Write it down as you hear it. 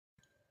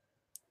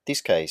this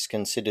case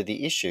considered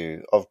the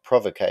issue of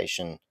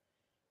provocation,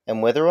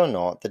 and whether or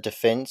not the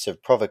defence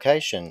of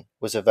provocation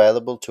was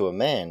available to a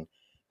man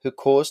who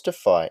caused a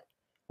fight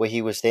where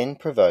he was then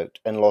provoked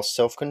and lost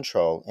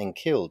self-control and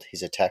killed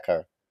his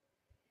attacker.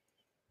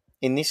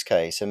 In this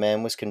case, a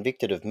man was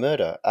convicted of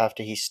murder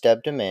after he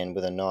stabbed a man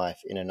with a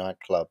knife in a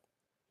nightclub.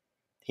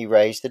 He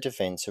raised the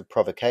defence of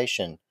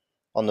provocation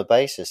on the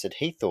basis that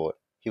he thought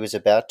he was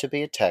about to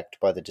be attacked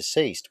by the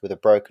deceased with a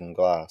broken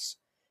glass,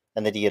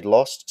 and that he had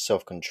lost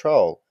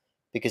self-control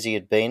because he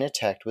had been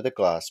attacked with a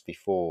glass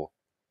before.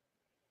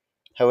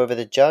 However,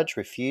 the judge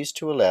refused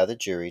to allow the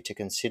jury to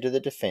consider the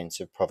defence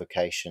of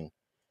provocation,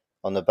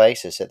 on the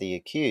basis that the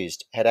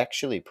accused had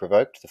actually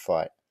provoked the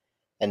fight,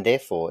 and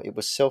therefore it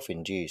was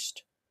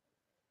self-induced.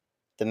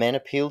 The man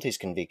appealed his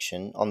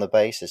conviction on the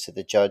basis that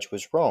the judge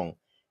was wrong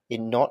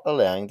in not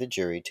allowing the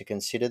jury to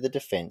consider the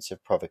defence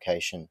of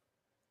provocation.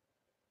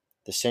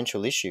 The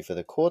central issue for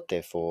the court,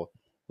 therefore,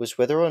 was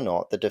whether or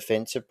not the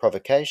defence of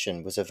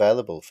provocation was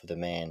available for the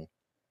man.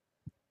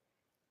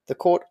 The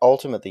court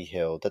ultimately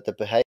held that the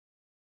behaviour